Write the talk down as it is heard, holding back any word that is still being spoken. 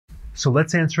So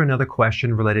let's answer another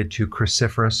question related to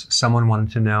cruciferous. Someone wanted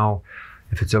to know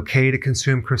if it's okay to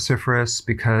consume cruciferous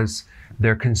because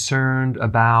they're concerned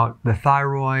about the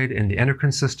thyroid and the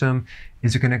endocrine system.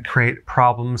 Is it going to create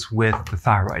problems with the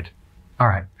thyroid? All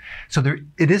right. So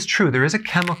it is true. There is a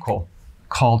chemical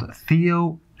called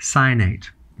thiocyanate,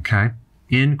 okay,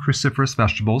 in cruciferous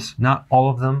vegetables. Not all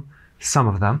of them, some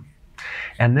of them.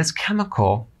 And this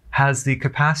chemical has the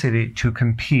capacity to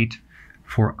compete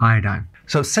for iodine.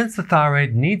 So since the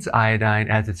thyroid needs iodine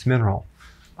as its mineral,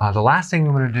 the last thing we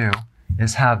want to do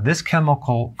is have this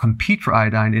chemical compete for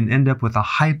iodine and end up with a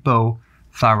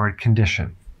hypothyroid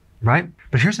condition, right?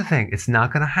 But here's the thing, it's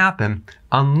not going to happen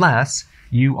unless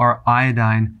you are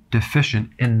iodine deficient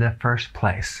in the first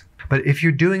place. But if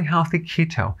you're doing healthy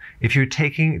keto, if you're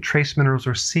taking trace minerals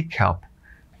or sea kelp,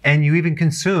 and you even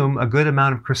consume a good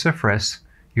amount of cruciferous,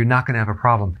 you're not going to have a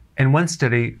problem. In one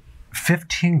study,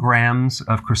 15 grams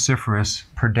of cruciferous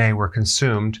per day were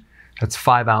consumed. That's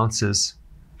 5 ounces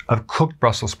of cooked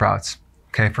Brussels sprouts,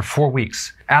 okay, for 4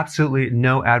 weeks. Absolutely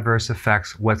no adverse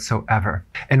effects whatsoever.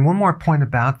 And one more point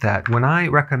about that, when I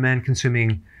recommend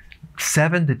consuming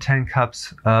 7 to 10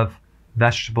 cups of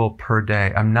vegetable per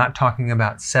day, I'm not talking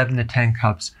about 7 to 10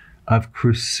 cups of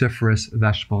cruciferous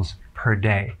vegetables per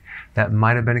day. That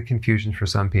might have been a confusion for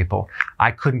some people.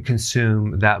 I couldn't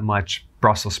consume that much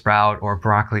Brussels sprout or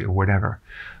broccoli or whatever.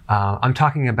 I'm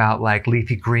talking about like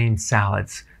leafy green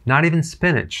salads, not even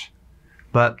spinach,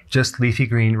 but just leafy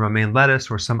green romaine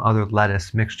lettuce or some other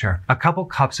lettuce mixture. A couple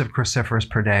cups of cruciferous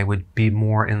per day would be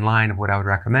more in line of what I would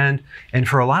recommend. And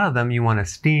for a lot of them, you want to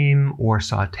steam or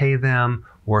saute them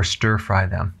or stir fry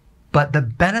them. But the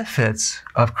benefits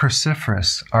of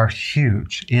cruciferous are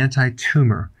huge.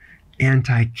 Anti-tumor,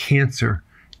 anti-cancer,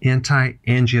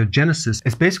 anti-angiogenesis.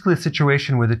 It's basically a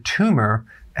situation where the tumor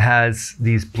has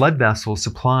these blood vessels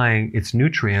supplying its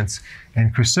nutrients,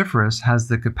 and cruciferous has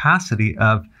the capacity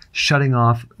of shutting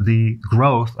off the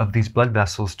growth of these blood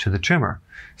vessels to the tumor,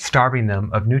 starving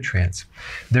them of nutrients.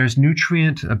 There's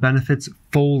nutrient benefits: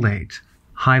 folate,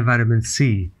 high vitamin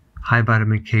C, high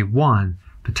vitamin K1,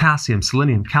 potassium,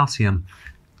 selenium, calcium,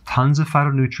 tons of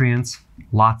phytonutrients,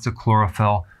 lots of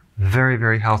chlorophyll, very,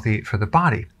 very healthy for the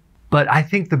body. But I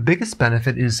think the biggest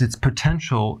benefit is its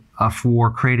potential for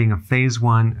creating a phase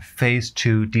 1, phase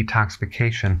 2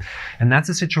 detoxification. And that's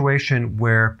a situation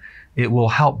where it will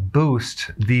help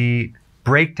boost the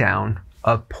breakdown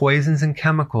of poisons and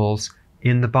chemicals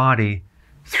in the body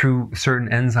through certain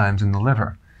enzymes in the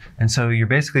liver. And so you're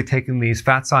basically taking these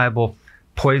fat-soluble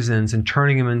poisons and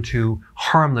turning them into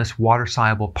harmless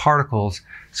water-soluble particles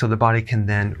so the body can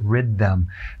then rid them,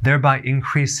 thereby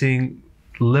increasing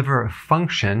liver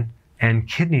function and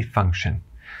kidney function.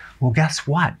 Well, guess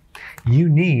what? You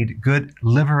need good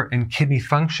liver and kidney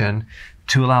function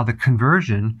to allow the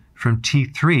conversion from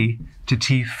T3 to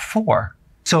T4.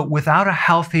 So without a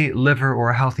healthy liver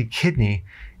or a healthy kidney,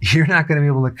 you're not going to be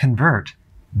able to convert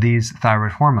these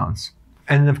thyroid hormones.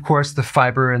 And of course, the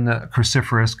fiber in the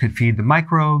cruciferous could feed the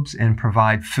microbes and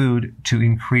provide food to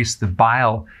increase the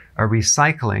bile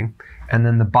recycling. And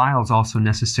then the bile is also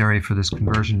necessary for this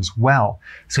conversion as well.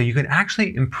 So you can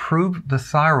actually improve the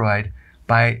thyroid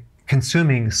by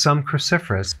consuming some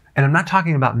cruciferous. And I'm not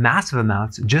talking about massive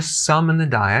amounts, just some in the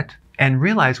diet. And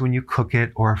realize when you cook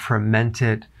it or ferment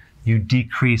it, you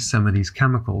decrease some of these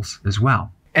chemicals as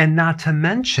well. And not to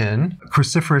mention,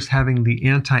 cruciferous having the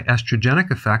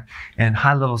anti-estrogenic effect, and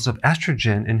high levels of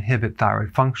estrogen inhibit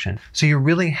thyroid function. So you're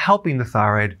really helping the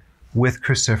thyroid with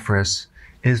cruciferous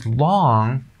as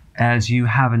long as you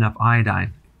have enough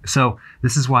iodine. So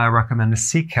this is why I recommend the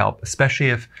sea kelp, especially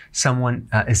if someone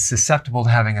is susceptible to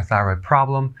having a thyroid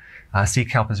problem. Sea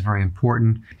kelp is very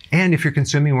important. And if you're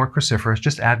consuming more cruciferous,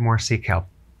 just add more sea kelp.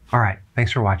 All right,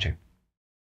 thanks for watching.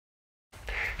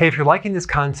 Hey, if you're liking this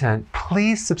content,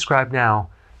 please subscribe now,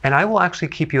 and I will actually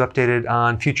keep you updated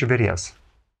on future videos.